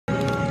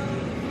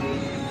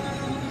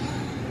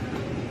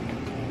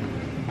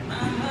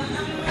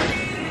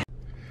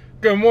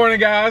Good morning,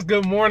 guys.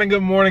 Good morning,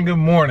 good morning, good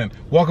morning.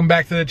 Welcome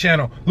back to the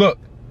channel. Look,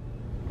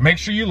 make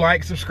sure you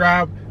like,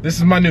 subscribe. This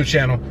is my new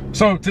channel.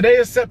 So today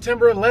is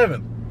September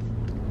 11th.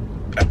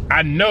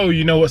 I know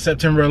you know what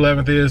September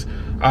 11th is.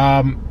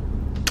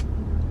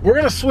 We're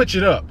gonna switch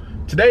it up.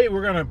 Today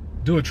we're gonna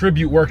do a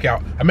tribute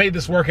workout. I made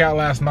this workout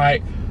last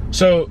night.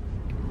 So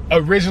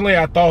originally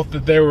I thought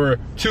that there were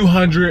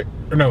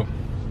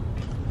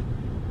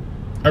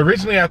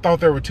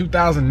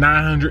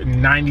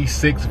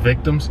 2,996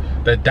 victims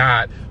that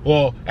died.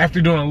 Well,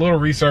 after doing a little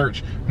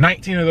research,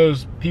 19 of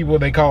those people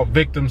they called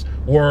victims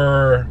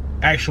were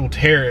actual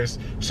terrorists.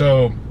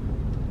 So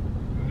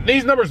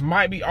these numbers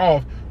might be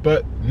off,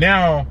 but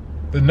now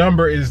the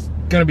number is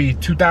gonna be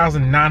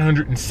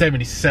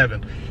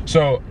 2,977.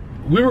 So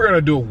we were gonna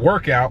do a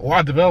workout. Well,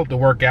 I developed a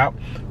workout.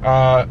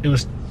 It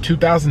was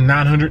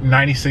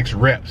 2,996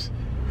 reps.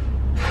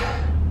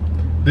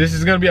 This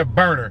is gonna be a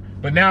burner,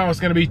 but now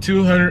it's gonna be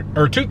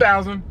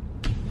 2,000.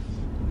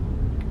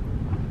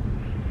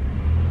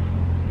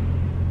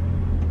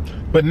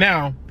 But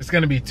now it's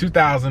gonna be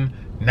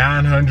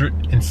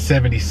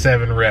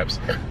 2,977 reps.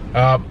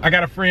 I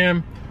got a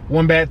friend,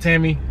 One Bad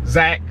Tammy,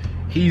 Zach.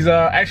 He's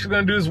actually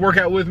gonna do this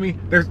workout with me.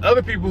 There's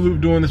other people who are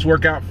doing this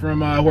workout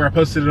from where I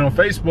posted it on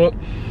Facebook.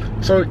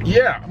 So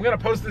yeah, I'm gonna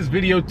post this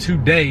video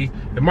today.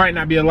 It might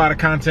not be a lot of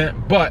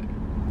content, but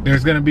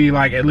there's gonna be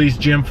like at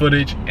least gym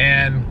footage,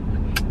 and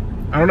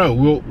I don't know,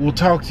 we'll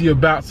talk to you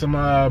about some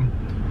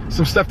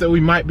stuff that we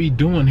might be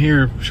doing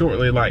here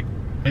shortly, like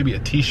maybe a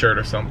t-shirt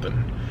or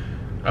something.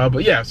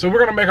 But yeah, so we're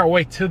gonna make our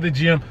way to the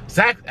gym.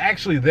 Zach's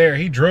actually there.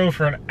 He drove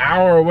for an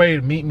hour away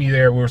to meet me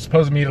there. We were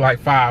supposed to meet at like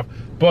 5,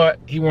 but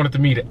he wanted to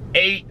meet at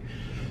 8.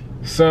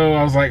 So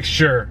I was like,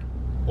 sure.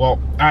 Well,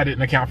 I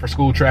didn't account for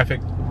school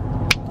traffic.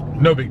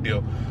 No big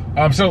deal.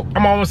 So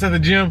I'm almost at the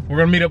gym. We're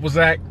gonna meet up with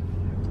Zach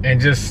and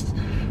just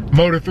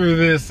motor through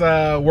this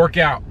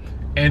workout.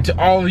 And to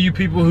all of you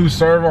people who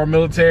serve our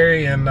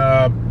military and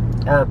our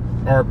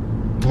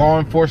law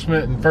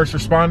enforcement and first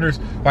responders,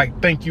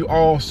 like, thank you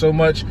all so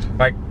much.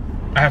 Like,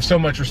 I have so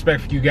much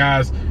respect for you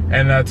guys,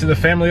 and to the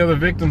family of the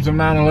victims of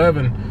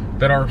 9/11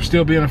 that are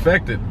still being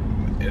affected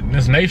in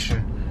this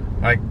nation.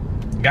 Like,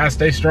 guys,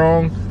 stay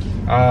strong.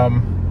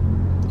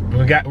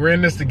 We're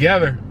in this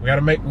together. We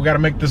gotta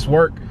make this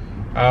work.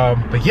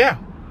 But yeah,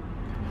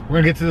 we're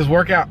gonna get to this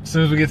workout as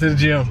soon as we get to the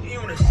gym.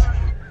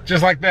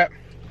 Just like that,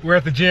 we're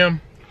at the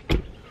gym.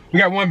 We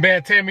got One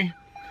Bad Tammy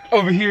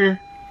over here.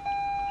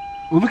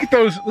 Well, look at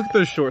those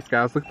shorts,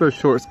 guys. Look at those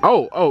shorts.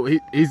 Oh,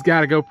 he's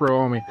got a GoPro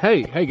on me.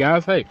 Hey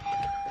guys, hey.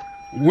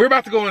 We're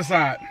about to go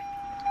inside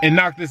and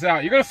knock this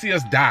out. You're gonna see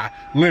us die,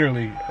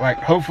 literally.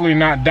 Like, hopefully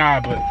not die,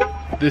 but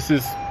this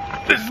is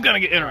gonna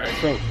get interesting.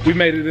 So we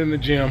made it in the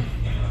gym,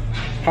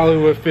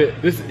 Hollywood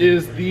Fit. This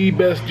is the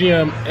best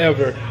gym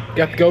ever.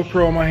 Got the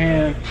GoPro in my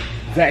hand.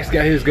 Zach's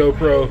got his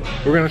GoPro.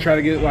 We're gonna try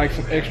to get like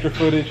some extra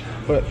footage,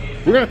 but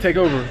we're gonna take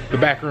over the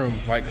back room.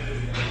 Like,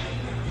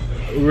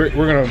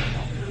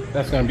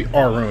 that's gonna be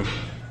our room.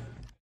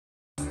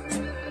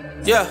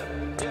 Yeah,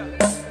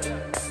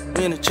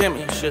 we in the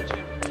championship.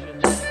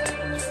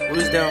 We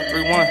was down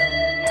 3-1.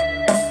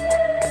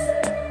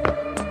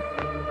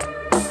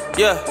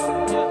 Yeah,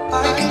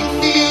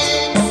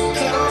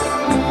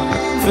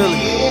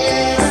 Philly,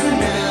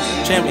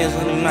 champions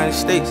in the United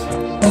States.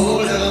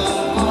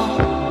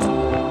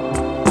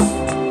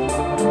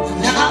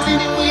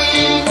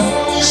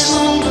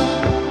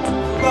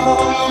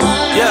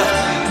 Yeah,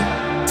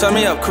 turn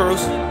me up,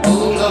 Cruz.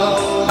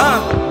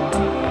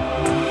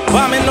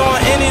 Bombing on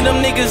any of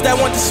them niggas that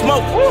want to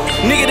smoke.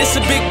 Nigga, this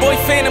a big boy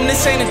phantom,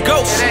 this ain't a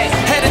ghost.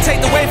 Had to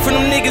take the weight from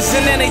them niggas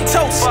and then they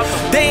toast.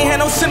 They ain't had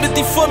no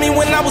sympathy for me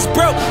when I was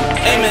broke.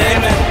 Amen,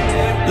 amen.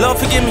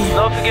 Lord forgive me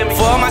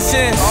for all my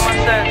sins.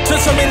 Took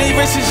so many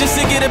risks just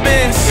to get a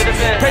Benz.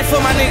 Pray for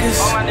my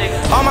niggas,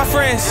 all my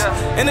friends.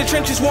 In the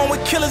trenches, one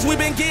with killers, we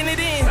been getting it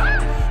in.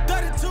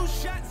 32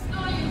 shots.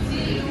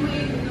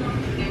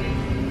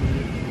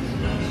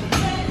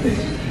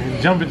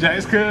 Jumping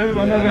jacks, cuz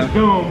I know that's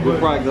boom. We'll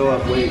probably go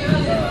up weight.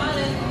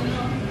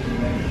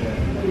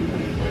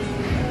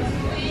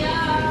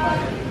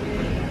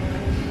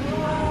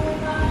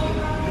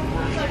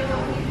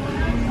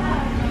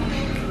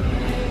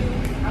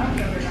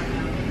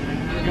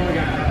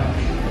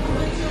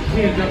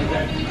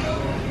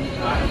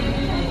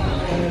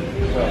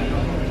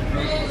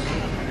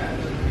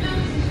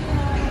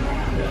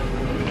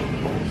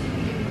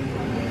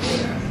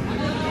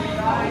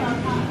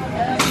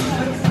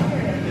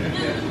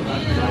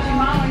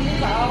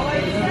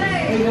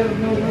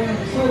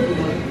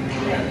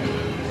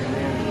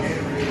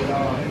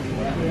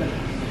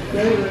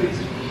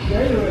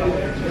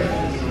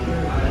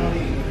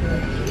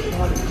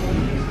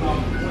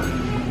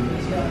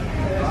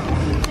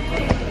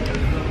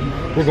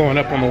 We're going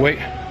up on the weight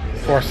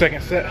for our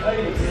second set.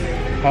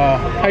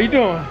 How you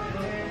doing?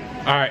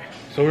 All right,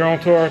 so we're on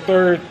to our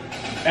third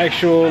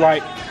actual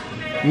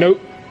note.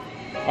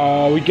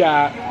 We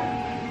got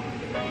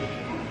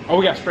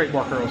straight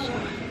bar curls.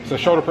 So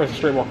shoulder press and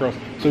straight bar curls.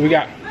 So we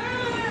got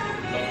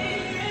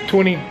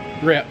 20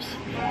 reps,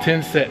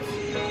 10 sets.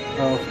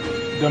 of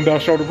dumbbell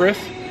shoulder press.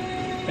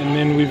 And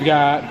then we've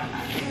got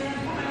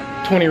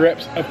 20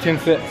 reps of 10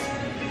 sets,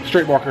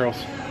 straight bar curls.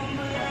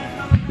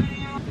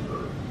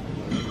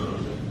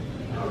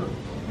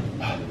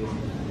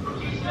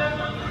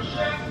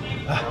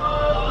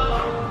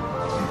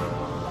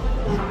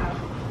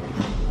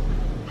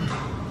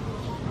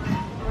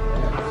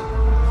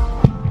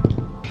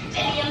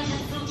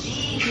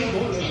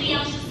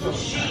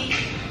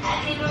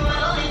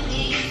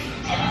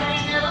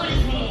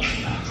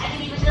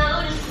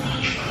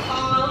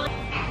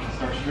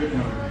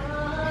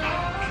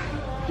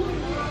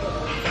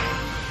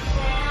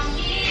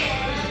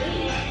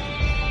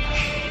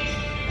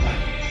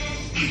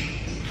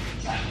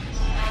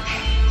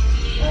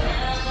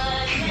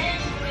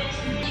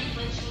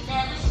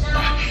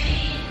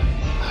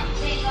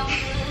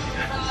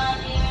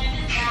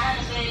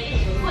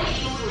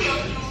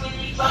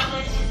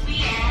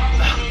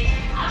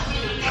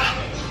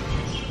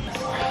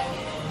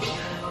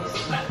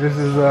 This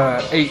is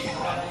 8.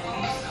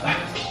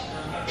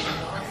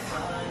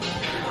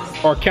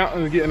 Our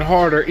counting is getting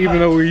harder, even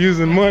though we're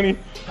using money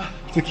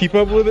to keep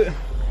up with it.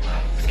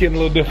 It's getting a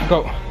little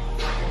difficult.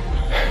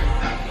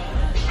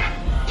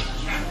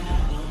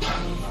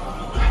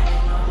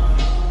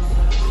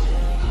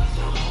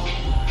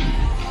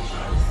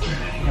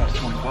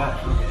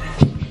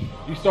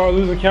 You start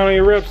losing count of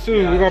your reps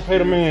too, we're gonna pay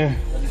the man.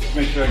 Just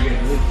make sure I get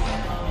it.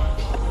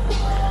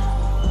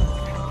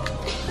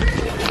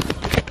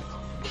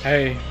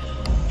 Hey,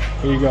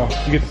 here you go.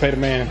 You get to pay the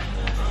man.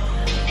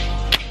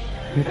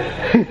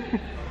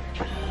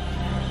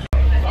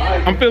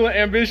 I'm feeling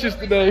ambitious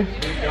today.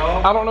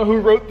 I don't know who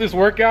wrote this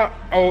workout.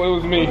 Oh, it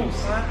was me.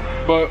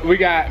 But we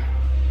got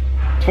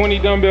 20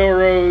 dumbbell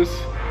rows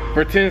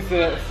for 10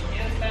 sets,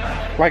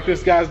 like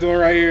this guy's doing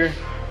right here.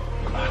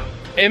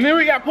 And then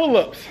we got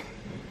pull-ups.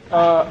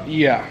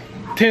 Yeah,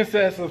 10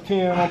 sets of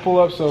 10 on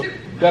pull-ups, so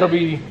that'll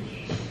be...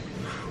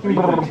 Are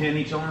you doing 10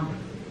 each arm?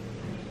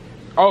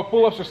 Oh,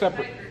 pull-ups are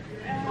separate.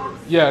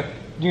 Yeah,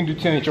 you can do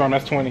 10 each arm,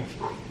 that's 20.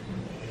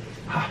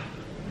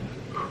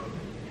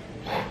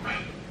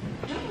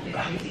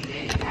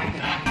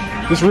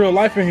 It's real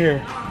life in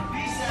here.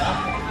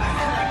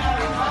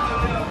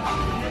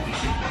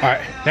 All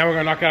right, now we're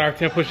gonna knock out our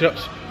 10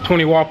 push-ups,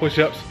 20 wall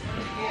push-ups.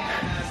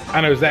 I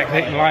know Zach's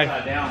hating life.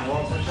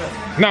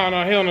 No,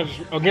 hell no,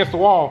 just against the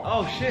wall.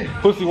 Oh shit.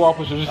 Pussy wall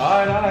push-ups.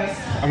 All right.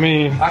 I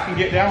mean, I can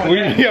get down with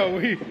that. Yeah,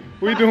 we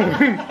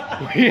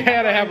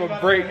had to have a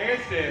break.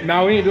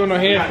 No, we ain't doing no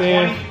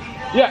handstand.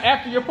 Yeah,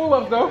 after your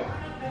pull-ups though.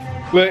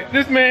 Look,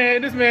 this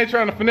man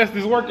trying to finesse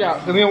this workout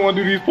because he don't want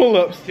to do these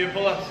pull-ups. 10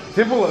 pull-ups.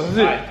 10 pull-ups, that's it.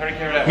 All right, take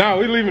care of that. No,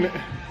 we leaving it.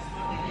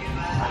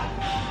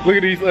 Look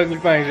at these ugly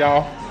things,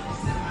 y'all.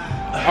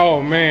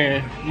 Oh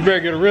man, you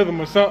better get a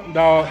rhythm or something,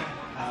 dog.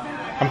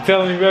 I'm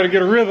telling you, you better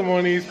get a rhythm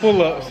on these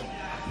pull-ups.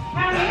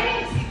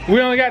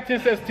 We only got 10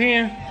 sets of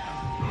 10,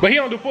 but he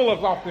don't do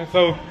pull-ups often,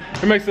 so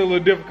it makes it a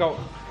little difficult.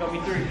 Cut me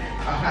 3.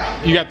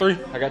 You got 3?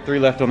 I got 3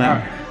 left on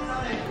that. Right.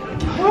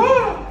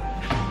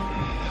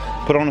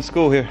 Put on a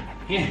school here.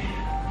 Yeah.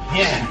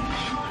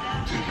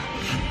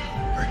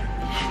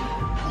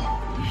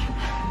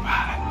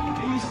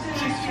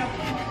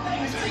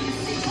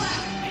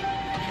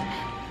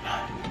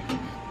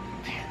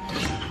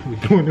 We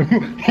doing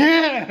them.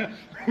 Yeah.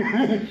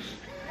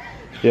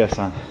 Yeah,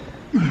 son.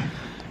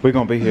 We're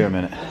gonna be here a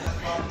minute.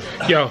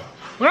 Yo,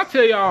 when I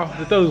tell y'all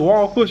that those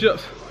wall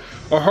push-ups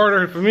are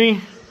harder for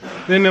me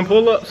than them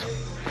pull-ups,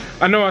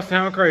 I know I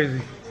sound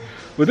crazy,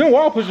 but them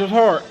wall push-ups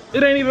hard.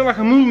 It ain't even like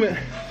a movement.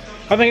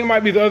 I think it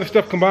might be the other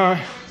stuff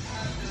combined,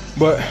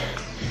 but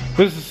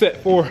this is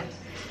set 4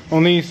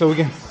 on these, so we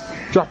can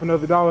drop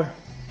another $1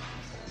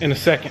 in a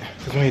second,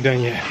 because we ain't done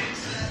yet.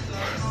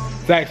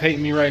 Zach's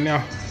hating me right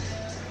now.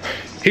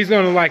 He's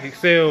gonna like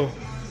excel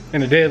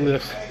in the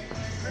deadlifts,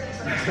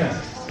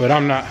 but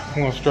I'm not.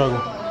 I'm gonna struggle.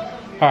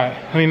 All right,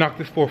 let me knock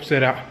this 4th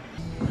set out.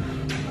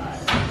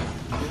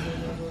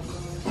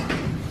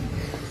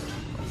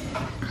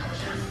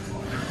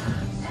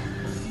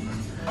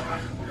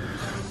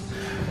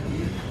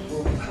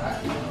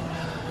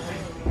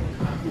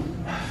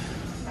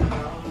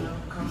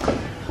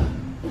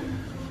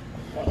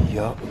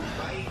 Yup.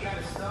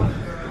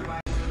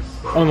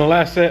 On the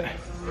last set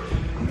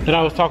that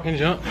I was talking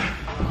junk,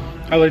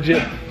 I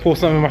legit pulled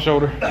something in my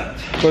shoulder.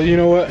 So you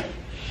know what?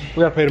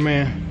 We gotta pay the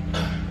man.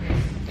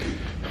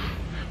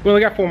 We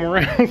only got 4 more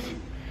rounds.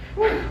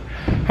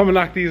 I'm gonna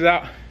knock these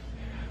out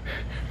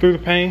through the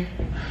pain,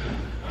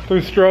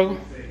 through the struggle.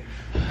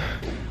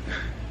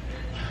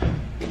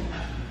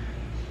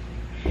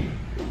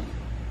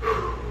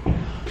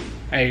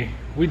 Hey,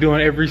 we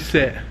doing every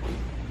set.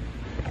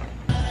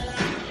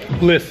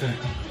 Listen,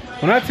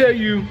 when I tell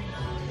you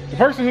the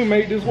person who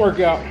made this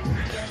workout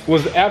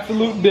was the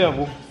absolute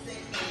devil,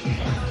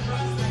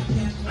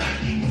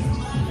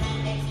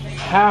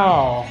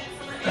 how?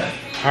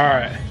 All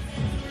right,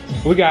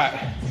 we got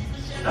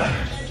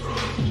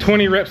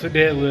 20 reps of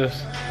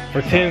deadlifts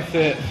for 10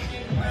 sets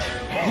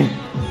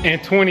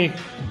and 20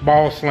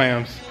 ball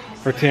slams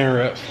for 10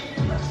 reps.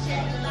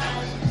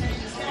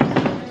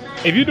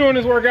 If you're doing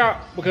this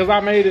workout because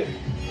I made it,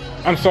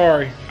 I'm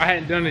sorry. I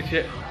hadn't done it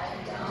yet.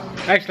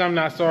 Actually, I'm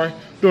not sorry.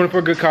 Doing it for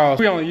a good cause.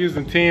 We only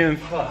using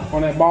 10s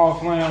on that ball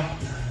slam.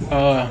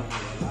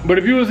 But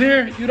if you was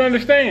here, you'd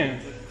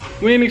understand.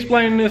 We ain't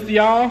explaining this to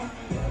y'all.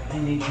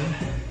 We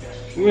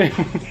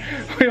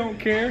don't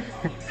care.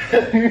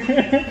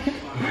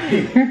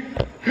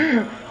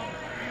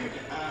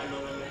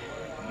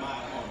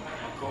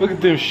 Look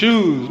at them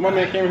shoes. My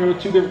man came here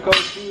with 2 different colored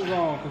shoes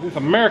on because it's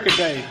America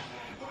Day.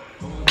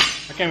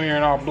 I came here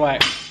in all black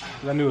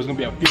because I knew it was gonna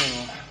be a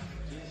funeral.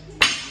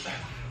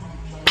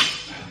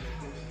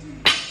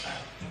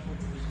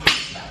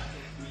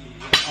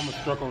 I'm a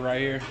struggle right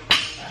here.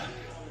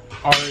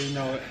 Already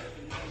know it.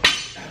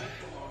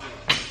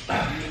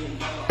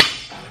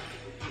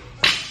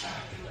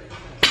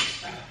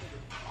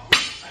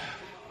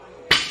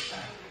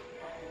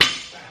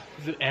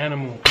 He's an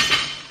animal.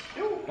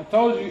 I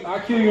told you, I'll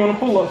kill you on the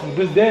pull-ups, but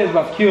this dad is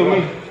about to kill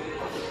me.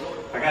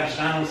 I gotta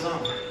shine on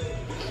something.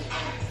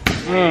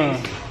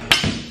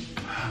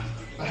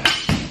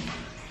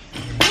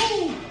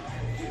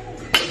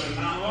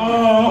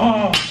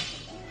 Oh.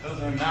 Those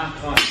are not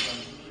fun.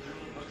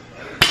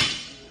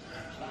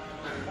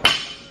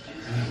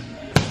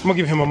 I'm gonna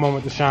give him a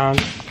moment to shine.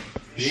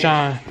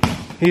 Shine.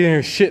 He in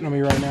here shitting on me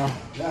right now.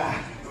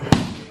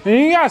 And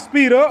you gotta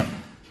speed up.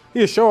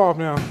 He a show off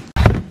now.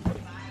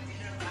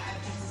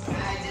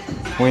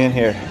 We in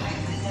here.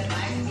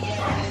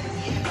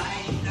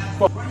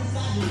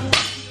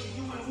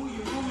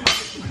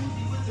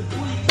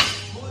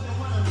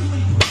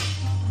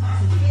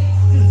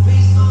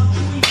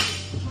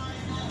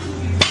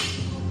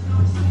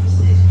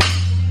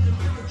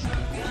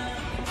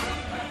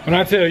 When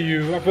I tell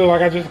you, I feel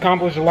like I just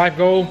accomplished a life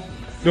goal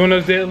doing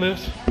those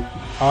deadlifts.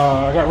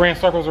 I ran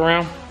circles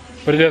around,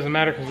 but it doesn't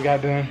matter because we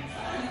got done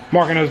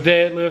marking those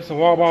deadlifts and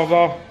wall balls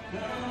off.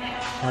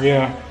 Oh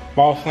yeah,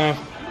 ball slams.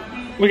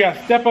 We got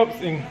step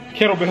ups and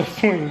kettlebell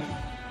swings.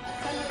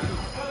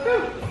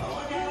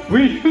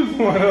 We use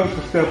one of those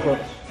for step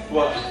ups.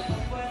 What?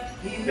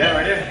 That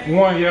right there?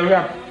 One, yeah, we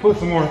got to put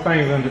some more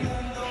things under it.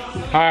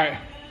 All right,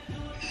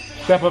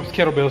 step ups,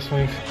 kettlebell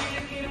swings.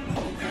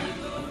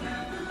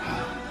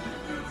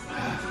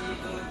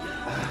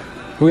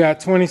 We got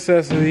 20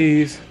 sets of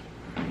these,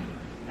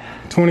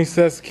 20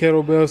 sets of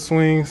kettlebell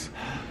swings.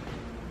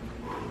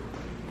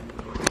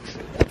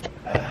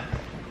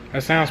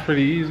 That sounds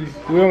pretty easy.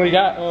 We only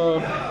got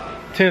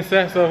 10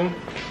 sets of them.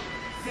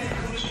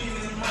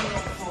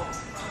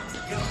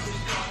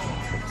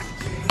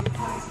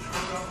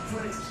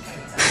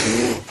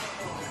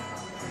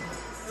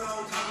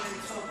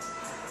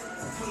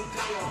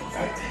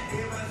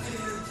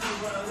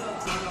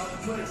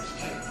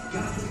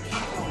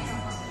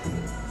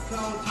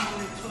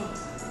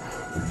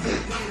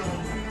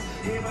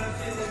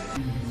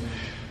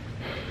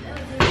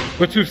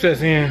 We're 2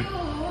 sets in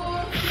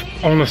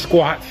on the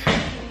squats.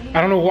 I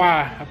don't know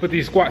why I put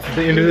these squats at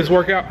the end of this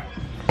workout.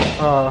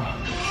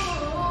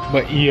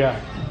 But yeah,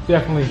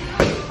 definitely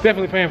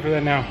paying for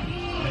that now.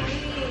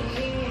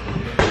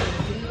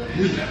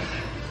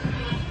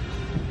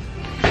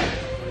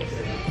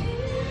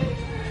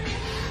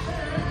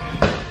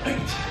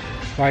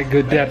 Like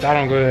good depth, I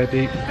don't go that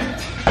deep.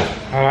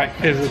 I like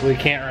physically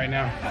can't right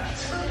now.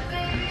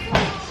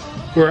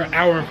 We're an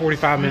hour and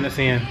 45 minutes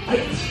in. I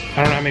don't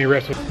know how many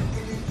reps.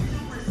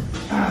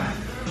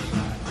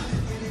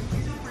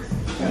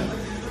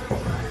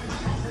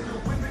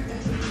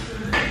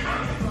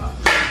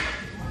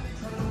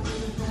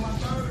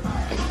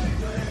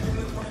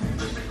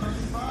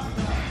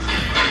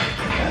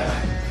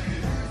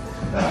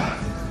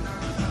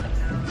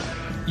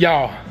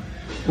 Y'all,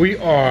 we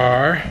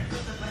are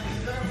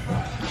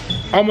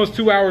almost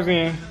 2 hours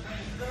in.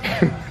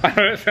 I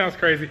know that sounds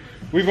crazy.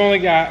 We've only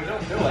got,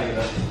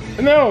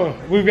 no,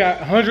 we've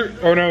got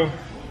 100, or no,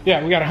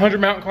 yeah, we got 100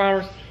 mountain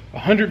climbers,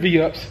 100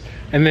 V-ups,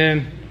 and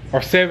then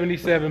our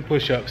 77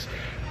 push-ups.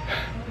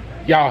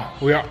 Y'all,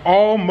 we are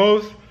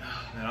almost.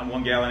 Man, I'm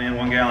 1 gallon in,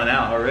 1 gallon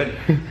out already.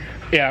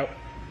 Yeah,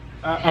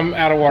 I'm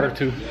out of water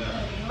too.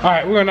 All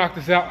right, we're gonna knock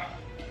this out.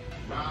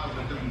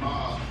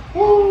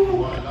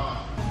 Woo.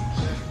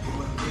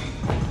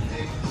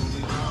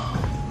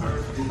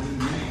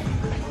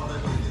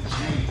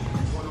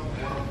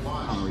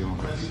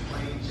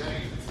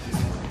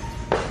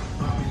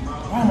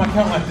 Why am I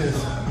counting like this?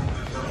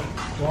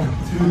 1,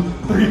 2,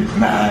 3,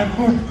 9,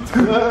 1,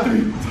 2,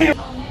 3, 10.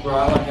 Bro, I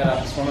like that out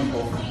of the swimming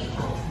pool.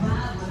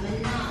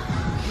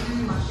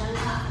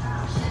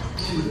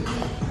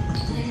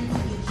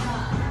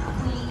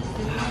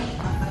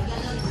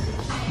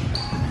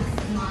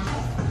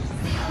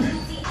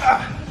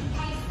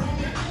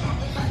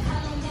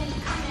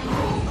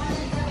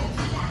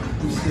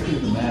 I'm sticking to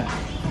the mat.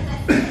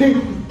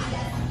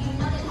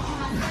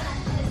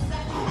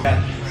 Got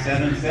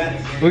 7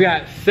 sets. We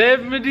got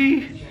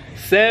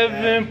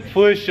 77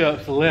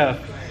 push-ups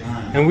left,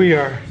 and we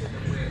are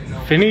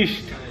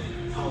finished.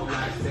 So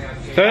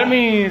that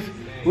means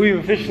we've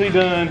officially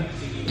done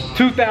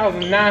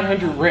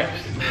 2,900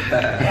 reps.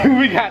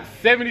 We got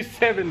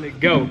 77 to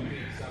go,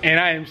 and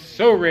I am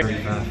so ready.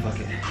 Fuck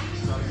it.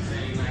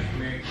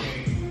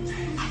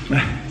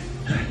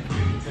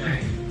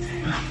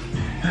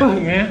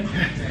 Fuck, man.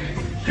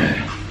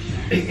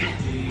 Hey,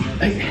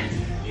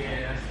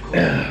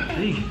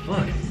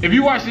 fuck. If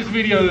you watch this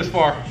video this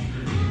far,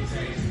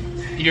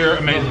 you're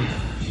amazing.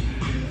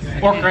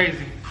 Or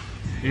crazy.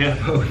 Yeah,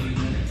 both.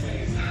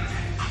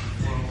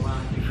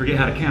 You forget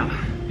how to count.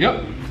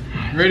 Yep.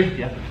 Ready?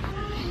 Yep.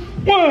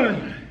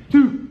 1,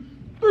 2,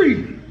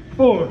 3,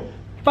 4,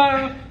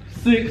 5,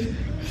 6,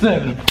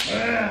 7.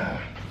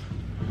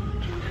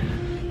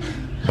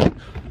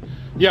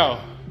 Yo,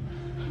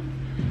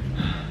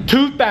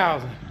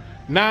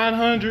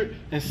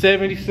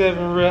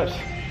 2,977 reps.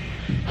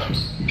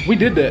 We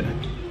did that.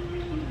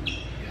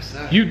 Yes,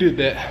 sir. You did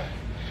that.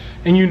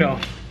 And you know,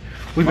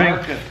 we've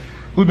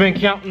been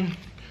counting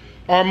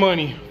our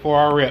money for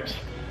our reps.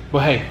 But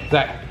hey,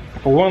 Zach,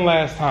 for one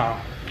last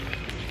time,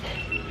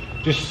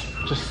 just.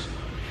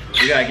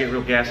 We gotta get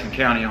real gas and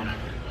county on it.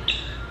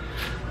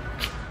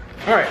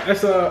 All right,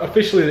 that's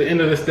officially the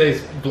end of this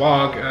day's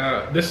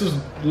vlog. This is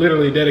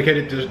literally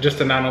dedicated to just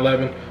to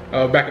 9/11.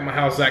 Back at my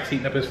house, Zach's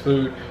heating up his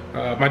food.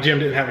 My gym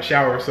didn't have a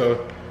shower,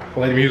 so I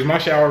let him use my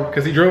shower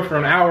because he drove for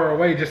an hour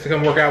away just to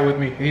come work out with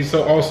me. He's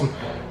so awesome.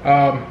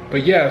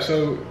 But yeah,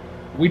 so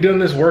we done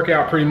this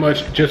workout pretty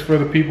much just for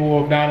the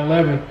people of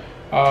 9/11.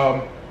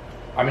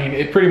 I mean,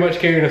 it pretty much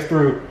carried us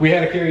through. We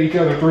had to carry each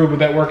other through, but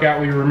that workout,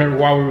 we remember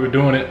why we were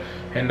doing it,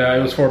 and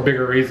it was for a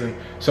bigger reason.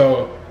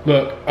 So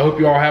look, I hope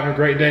you all have a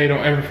great day.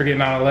 Don't ever forget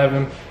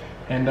 9/11.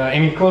 And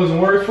any closing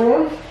words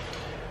for him?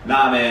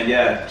 Nah, man,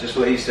 yeah, just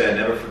what he said,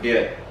 never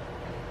forget.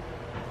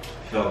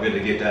 Felt good to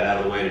get that out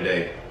of the way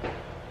today.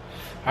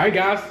 All right,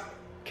 guys,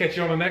 catch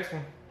you on the next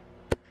one.